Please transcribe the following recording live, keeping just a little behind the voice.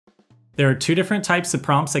There are two different types of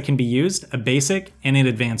prompts that can be used, a basic and an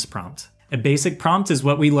advanced prompt. A basic prompt is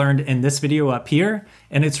what we learned in this video up here,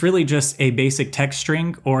 and it's really just a basic text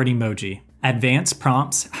string or an emoji. Advanced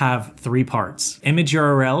prompts have three parts: image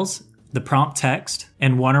URLs, the prompt text,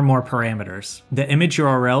 and one or more parameters. The image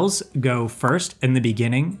URLs go first in the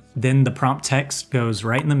beginning, then the prompt text goes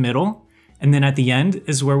right in the middle, and then at the end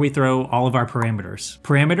is where we throw all of our parameters.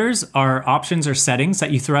 Parameters are options or settings that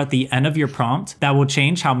you throw at the end of your prompt that will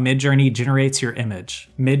change how Midjourney generates your image.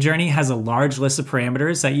 Midjourney has a large list of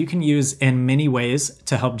parameters that you can use in many ways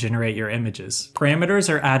to help generate your images.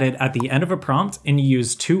 Parameters are added at the end of a prompt, and you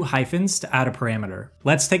use two hyphens to add a parameter.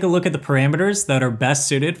 Let's take a look at the parameters that are best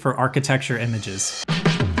suited for architecture images.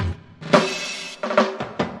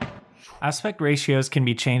 Aspect ratios can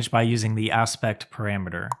be changed by using the aspect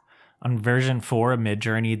parameter. On version 4 of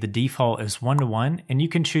Midjourney, the default is 1:1, and you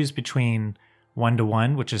can choose between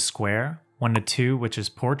 1:1, which is square, 1:2, which is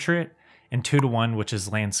portrait, and 2:1, which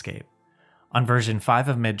is landscape. On version 5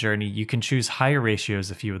 of Midjourney, you can choose higher ratios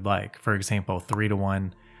if you would like, for example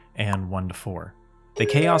 3:1 and 1:4. The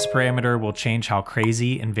chaos parameter will change how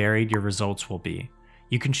crazy and varied your results will be.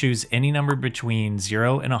 You can choose any number between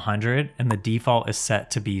 0 and 100, and the default is set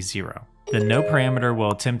to be 0. The no parameter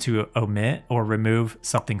will attempt to omit or remove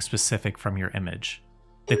something specific from your image.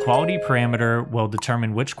 The quality parameter will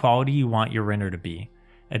determine which quality you want your render to be.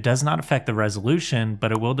 It does not affect the resolution,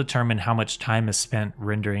 but it will determine how much time is spent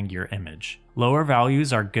rendering your image. Lower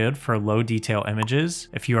values are good for low detail images.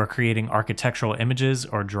 If you are creating architectural images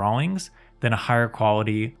or drawings, then a higher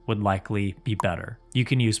quality would likely be better. You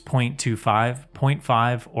can use 0.25,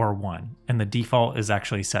 0.5, or 1, and the default is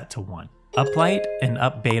actually set to 1. Uplight and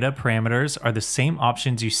Upbeta parameters are the same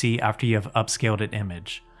options you see after you have upscaled an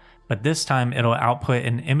image, but this time it'll output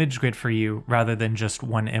an image grid for you rather than just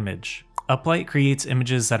one image. Uplight creates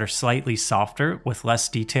images that are slightly softer with less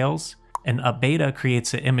details, and Upbeta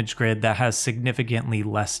creates an image grid that has significantly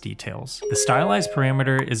less details. The Stylize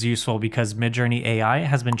parameter is useful because Midjourney AI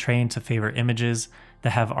has been trained to favor images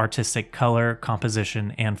that have artistic color,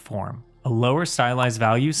 composition, and form. A lower stylized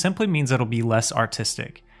value simply means it'll be less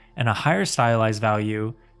artistic, and a higher stylized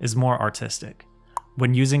value is more artistic.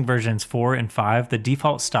 When using versions 4 and 5, the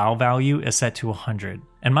default style value is set to 100.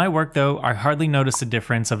 In my work though, I hardly notice a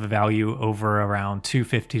difference of a value over around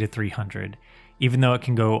 250 to 300, even though it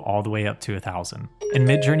can go all the way up to 1000. In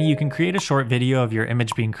Midjourney, you can create a short video of your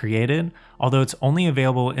image being created, although it's only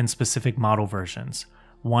available in specific model versions: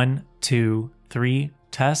 1, 2, 3,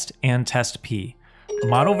 test, and test P.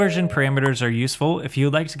 Model version parameters are useful if you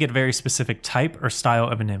would like to get a very specific type or style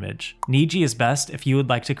of an image. Niji is best if you would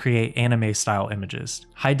like to create anime style images.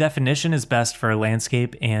 High definition is best for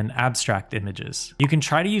landscape and abstract images. You can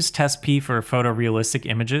try to use test P for photorealistic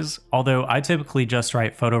images, although I typically just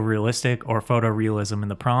write photorealistic or photorealism in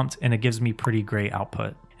the prompt, and it gives me pretty great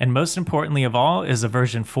output. And most importantly of all is the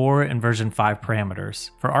version 4 and version 5 parameters.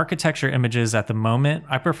 For architecture images at the moment,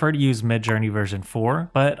 I prefer to use Midjourney version 4,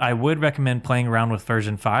 but I would recommend playing around with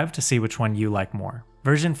version 5 to see which one you like more.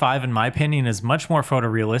 Version 5 in my opinion is much more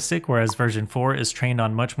photorealistic, whereas version 4 is trained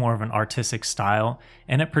on much more of an artistic style,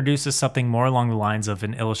 and it produces something more along the lines of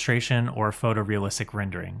an illustration or photorealistic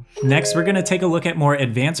rendering. Next, we're going to take a look at more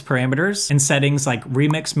advanced parameters and settings like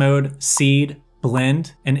remix mode, seed,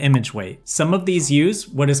 blend, and image weight. Some of these use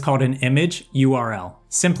what is called an image URL.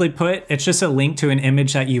 Simply put, it's just a link to an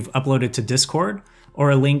image that you've uploaded to Discord or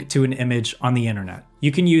a link to an image on the internet.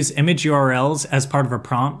 You can use image URLs as part of a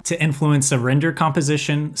prompt to influence the render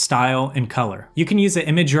composition, style, and color. You can use the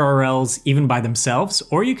image URLs even by themselves,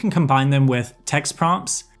 or you can combine them with text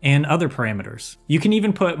prompts and other parameters. You can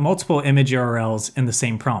even put multiple image URLs in the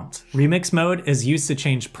same prompt. Remix mode is used to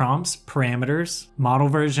change prompts, parameters, model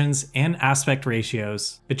versions, and aspect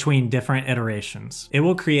ratios between different iterations. It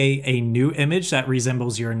will create a new image that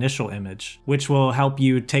resembles your initial image, which will help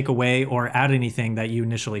you take away or add anything that you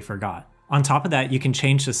initially forgot. On top of that, you can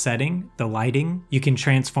change the setting, the lighting, you can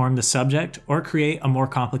transform the subject, or create a more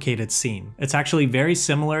complicated scene. It's actually very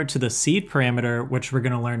similar to the seed parameter, which we're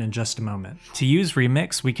going to learn in just a moment. To use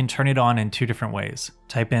remix, we can turn it on in two different ways.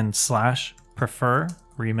 Type in /prefer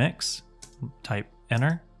remix, type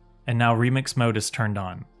enter, and now remix mode is turned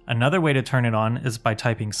on. Another way to turn it on is by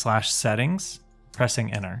typing /settings,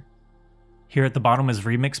 pressing enter. Here at the bottom is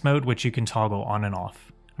remix mode, which you can toggle on and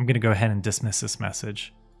off. I'm going to go ahead and dismiss this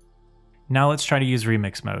message. Now let's try to use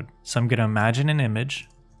remix mode. So I'm going to imagine an image,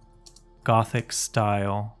 Gothic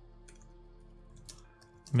style,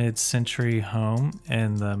 mid-century home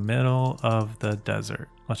in the middle of the desert.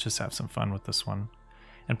 Let's just have some fun with this one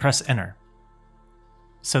and press enter.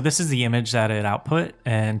 So this is the image that it output,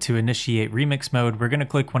 and to initiate remix mode, we're going to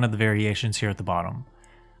click one of the variations here at the bottom.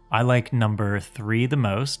 I like number 3 the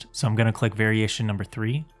most, so I'm going to click variation number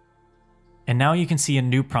 3. And now you can see a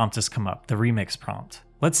new prompt has come up, the remix prompt.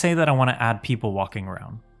 Let's say that I want to add people walking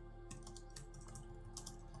around.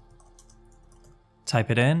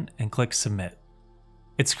 Type it in and click submit.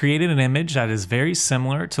 It's created an image that is very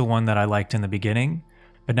similar to one that I liked in the beginning,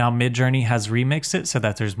 but now Midjourney has remixed it so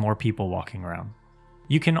that there's more people walking around.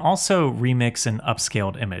 You can also remix an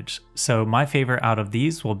upscaled image. So my favorite out of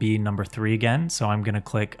these will be number 3 again. So I'm going to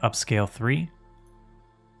click upscale 3.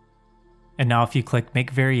 And now if you click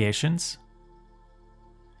make variations,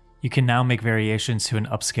 you can now make variations to an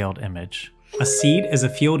upscaled image. A seed is a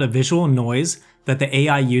field of visual noise that the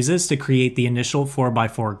AI uses to create the initial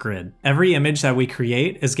 4x4 grid. Every image that we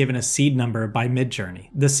create is given a seed number by Midjourney.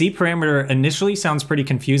 The seed parameter initially sounds pretty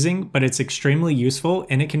confusing, but it's extremely useful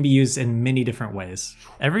and it can be used in many different ways.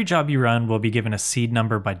 Every job you run will be given a seed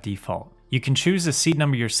number by default. You can choose a seed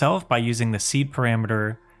number yourself by using the seed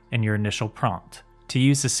parameter in your initial prompt. To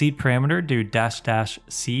use the seed parameter, do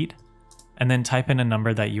 --seed and then type in a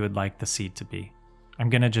number that you would like the seed to be. I'm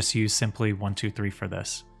going to just use simply 123 for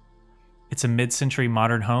this. It's a mid-century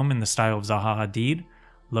modern home in the style of Zaha Hadid,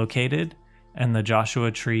 located in the Joshua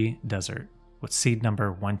Tree Desert, with seed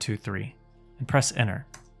number 123, and press enter.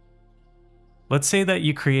 Let's say that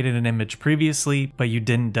you created an image previously, but you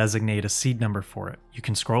didn't designate a seed number for it. You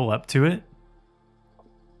can scroll up to it,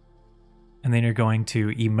 and then you're going to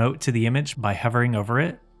emote to the image by hovering over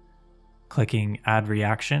it, clicking add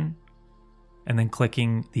reaction, and then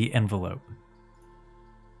clicking the envelope.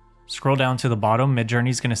 Scroll down to the bottom,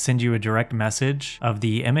 Midjourney is going to send you a direct message of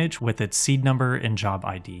the image with its seed number and job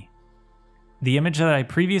ID. The image that I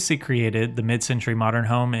previously created, the mid-century modern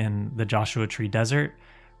home in the Joshua Tree Desert,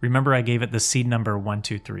 remember I gave it the seed number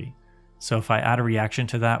 123. So if I add a reaction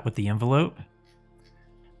to that with the envelope,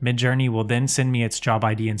 Midjourney will then send me its job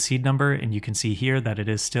ID and seed number, and you can see here that it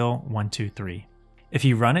is still 123. If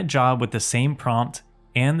you run a job with the same prompt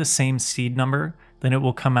and the same seed number, then it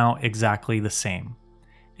will come out exactly the same.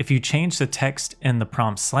 If you change the text in the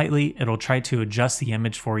prompt slightly, it'll try to adjust the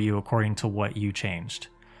image for you according to what you changed.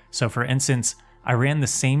 So for instance, I ran the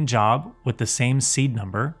same job with the same seed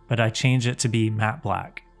number, but I changed it to be matte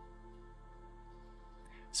black.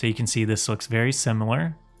 So you can see this looks very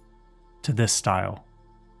similar to this style.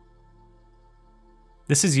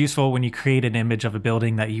 This is useful when you create an image of a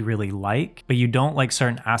building that you really like, but you don't like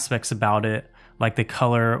certain aspects about it, like the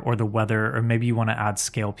color or the weather, or maybe you want to add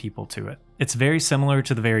scale people to it. It's very similar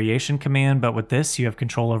to the variation command, but with this, you have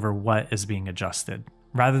control over what is being adjusted,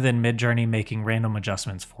 rather than Midjourney making random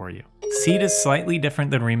adjustments for you. Seed is slightly different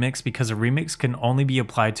than remix because a remix can only be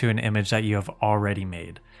applied to an image that you have already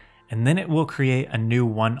made, and then it will create a new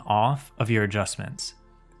one-off of your adjustments.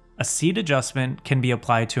 A seed adjustment can be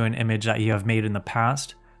applied to an image that you have made in the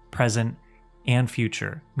past, present, and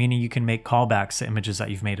future, meaning you can make callbacks to images that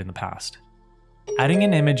you've made in the past. Adding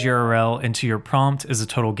an image URL into your prompt is a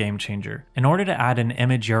total game changer. In order to add an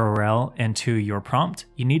image URL into your prompt,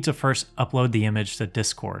 you need to first upload the image to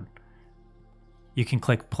Discord. You can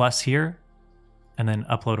click plus here, and then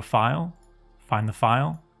upload a file, find the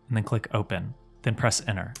file, and then click open, then press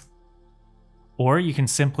enter. Or you can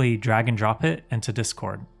simply drag and drop it into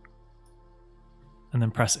Discord, and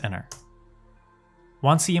then press enter.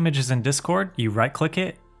 Once the image is in Discord, you right-click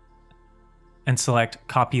it and select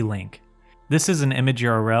copy link. This is an image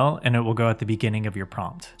URL and it will go at the beginning of your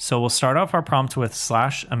prompt. So we'll start off our prompt with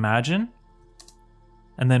 /imagine,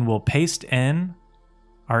 and then we'll paste in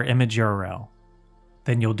our image URL.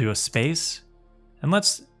 Then you'll do a space, and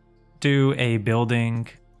let's do a building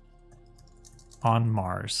on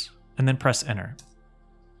Mars, and then press enter.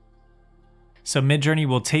 So Midjourney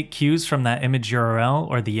will take cues from that image URL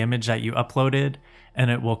or the image that you uploaded,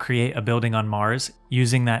 and it will create a building on Mars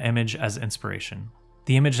using that image as inspiration.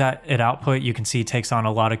 The image that it output, you can see, takes on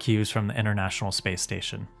a lot of cues from the International Space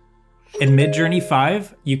Station. In Midjourney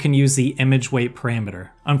 5, you can use the image weight parameter.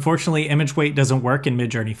 Unfortunately, image weight doesn't work in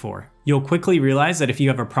Midjourney 4. You'll quickly realize that if you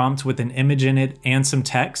have a prompt with an image in it and some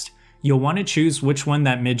text, you'll want to choose which one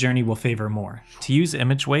that Midjourney will favor more. To use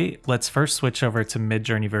image weight, let's first switch over to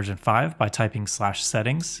Midjourney version 5 by typing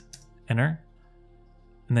 /settings, enter,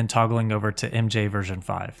 and then toggling over to MJ version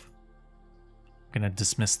 5. I'm going to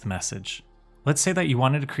dismiss the message. Let's say that you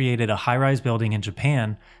wanted to create a high-rise building in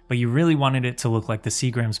Japan, but you really wanted it to look like the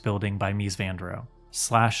Seagram's building by Mies van der Rohe.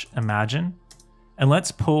 /imagine, and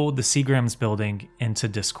let's pull the Seagram's building into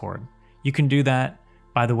Discord. You can do that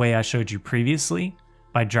by the way I showed you previously,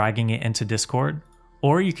 by dragging it into Discord,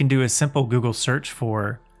 or you can do a simple Google search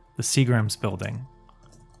for the Seagram's building.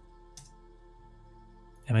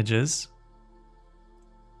 Images.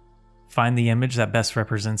 Find the image that best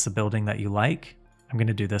represents the building that you like. I'm going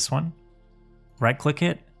to do this one. Right click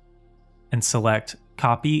it and select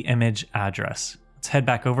copy image address. Let's head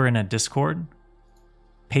back over in a Discord,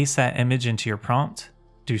 paste that image into your prompt,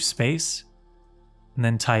 do space, and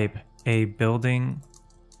then type a building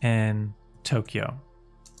in Tokyo,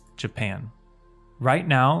 Japan. Right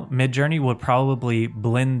now, Midjourney would probably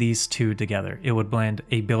blend these two together. It would blend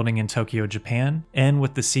a building in Tokyo, Japan, and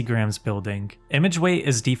with the Seagram's building. Image weight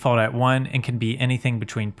is default at 1 and can be anything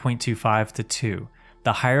between 0.25 to 2.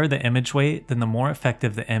 The higher the image weight, then the more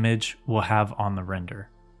effective the image will have on the render.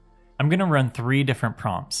 I'm going to run 3 different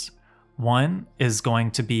prompts. 1 is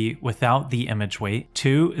going to be without the image weight.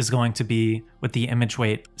 2 is going to be with the image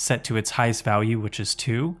weight set to its highest value, which is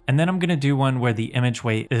 2. And then I'm going to do one where the image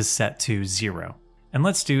weight is set to 0. And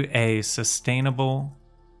let's do a sustainable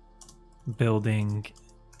building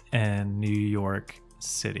in New York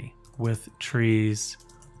City with trees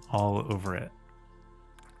all over it.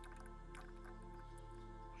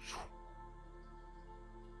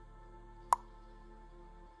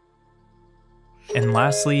 And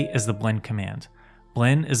lastly is the blend command.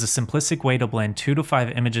 Blend is a simplistic way to blend 2 to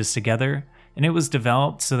 5 images together, and it was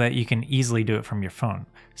developed so that you can easily do it from your phone.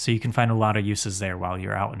 So you can find a lot of uses there while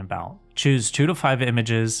you're out and about. Choose 2 to 5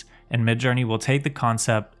 images, and Midjourney will take the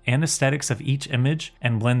concept and aesthetics of each image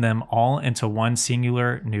and blend them all into one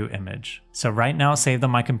singular new image. So right now, saved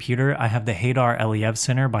on my computer, I have the Hadar Aliyev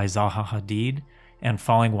Center by Zaha Hadid and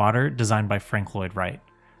Falling Water designed by Frank Lloyd Wright.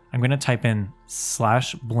 I'm going to type in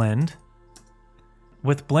 /blend.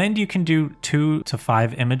 With blend, you can do 2 to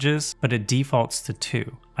 5 images, but it defaults to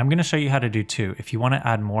 2. I'm going to show you how to do 2. If you want to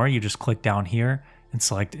add more, you just click down here and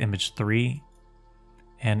select image 3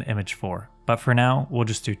 and image 4. But for now, we'll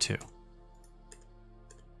just do 2.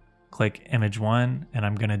 Click image 1, and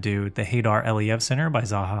I'm going to do the Hadar Aliyev Center by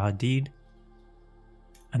Zaha Hadid.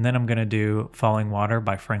 And then I'm going to do Falling Water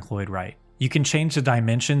by Frank Lloyd Wright. You can change the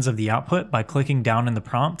dimensions of the output by clicking down in the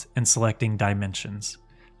prompt and selecting dimensions.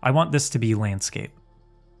 I want this to be landscape.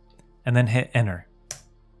 And then hit enter.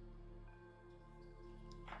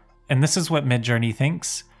 And this is what Midjourney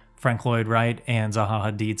thinks Frank Lloyd Wright and Zaha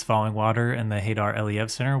Hadid's Falling Water and the Hadar Aliyev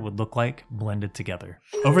Center would look like blended together.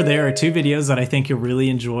 Over there are 2 videos that I think you'll really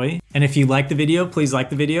enjoy. And if you like the video, please like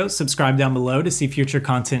the video, subscribe down below to see future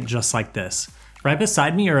content just like this. Right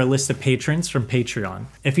beside me are a list of patrons from Patreon.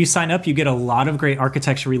 If you sign up, you get a lot of great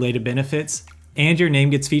architecture related benefits, and your name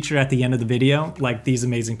gets featured at the end of the video, like these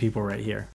amazing people right here.